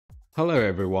Hello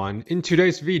everyone, in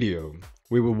today's video,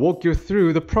 we will walk you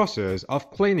through the process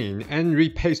of cleaning and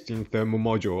repasting thermal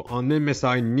module on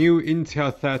MSI new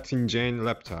Intel 13th Gen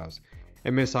laptops,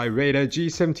 MSI rated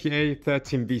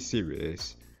G7813V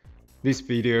series. This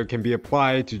video can be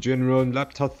applied to general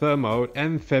laptop thermal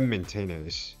and fan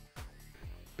maintenance.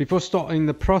 Before starting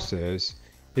the process,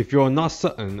 if you are not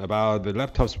certain about the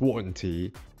laptop's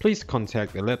warranty, please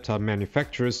contact the laptop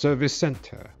manufacturer's service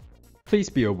center. Please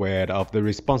be aware of the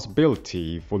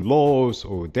responsibility for loss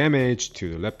or damage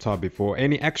to the laptop before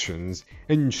any actions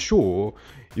and ensure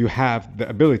you have the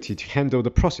ability to handle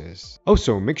the process.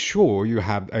 Also, make sure you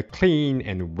have a clean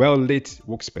and well-lit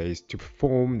workspace to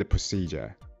perform the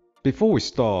procedure. Before we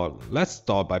start, let's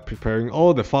start by preparing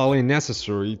all the following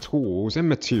necessary tools and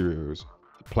materials.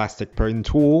 A plastic paring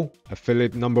tool, a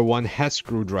Phillips No. 1 head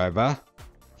screwdriver,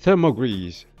 thermal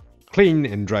grease, clean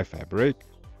and dry fabric,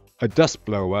 a dust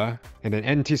blower, and an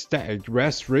anti-static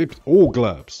rest strip or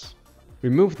gloves.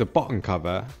 Remove the bottom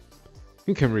cover.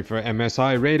 You can refer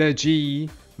MSI Radar G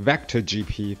Vector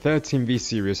GP 13V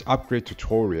series upgrade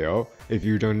tutorial if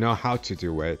you don't know how to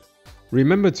do it.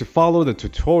 Remember to follow the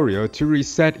tutorial to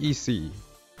reset EC.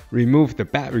 Remove the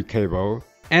battery cable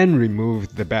and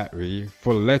remove the battery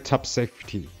for laptop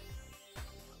safety.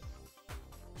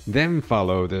 Then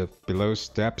follow the below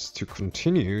steps to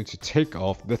continue to take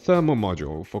off the thermal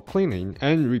module for cleaning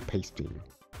and repasting.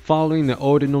 Following the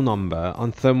ordinal number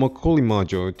on thermal cooling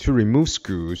module to remove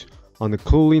screws on the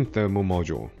cooling thermal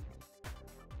module.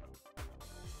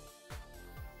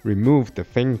 Remove the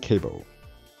fan cable.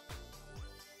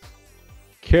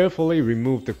 Carefully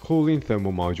remove the cooling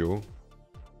thermal module.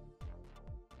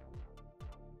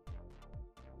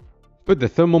 Put the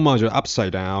thermal module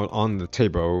upside down on the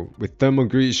table with thermal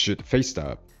grease sheet faced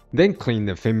up. Then clean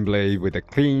the fan blade with a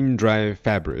clean, dry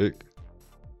fabric.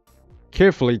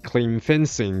 Carefully clean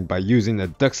fencing by using a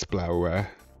dust blower.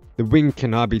 The wind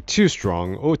cannot be too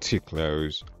strong or too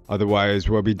close, otherwise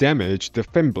will be damage the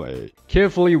fan blade.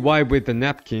 Carefully wipe with a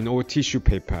napkin or tissue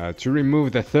paper to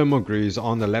remove the thermal grease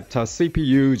on the laptop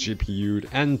CPU, GPU,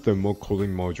 and thermal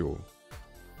cooling module.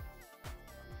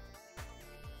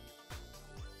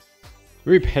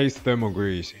 Repaste thermal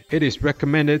grease. It is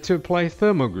recommended to apply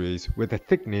thermal grease with a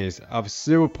thickness of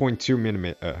 0.2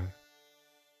 mm.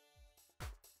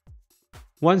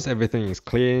 Once everything is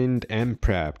cleaned and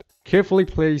prepped, carefully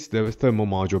place the thermal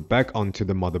module back onto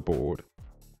the motherboard.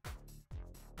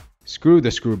 Screw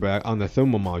the screw back on the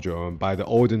thermal module by the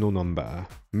ordinal number.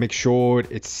 Make sure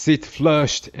it sits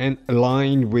flushed and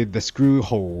aligned with the screw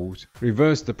holes.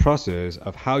 Reverse the process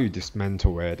of how you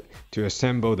dismantle it to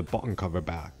assemble the bottom cover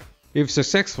back. You've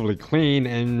successfully cleaned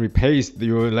and repaste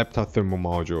your laptop thermal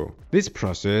module. This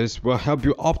process will help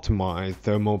you optimize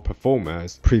thermal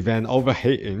performance, prevent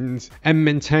overheatings, and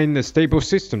maintain the stable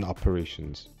system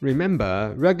operations.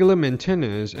 Remember, regular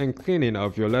maintenance and cleaning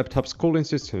of your laptop's cooling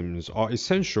systems are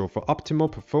essential for optimal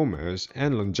performance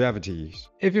and longevity.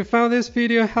 If you found this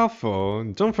video helpful,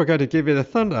 don't forget to give it a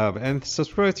thumbs up and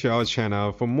subscribe to our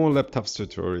channel for more laptops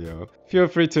tutorial. Feel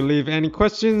free to leave any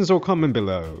questions or comment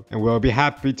below, and we'll be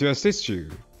happy to assist you.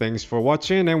 Thanks for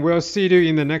watching, and we'll see you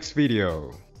in the next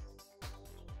video.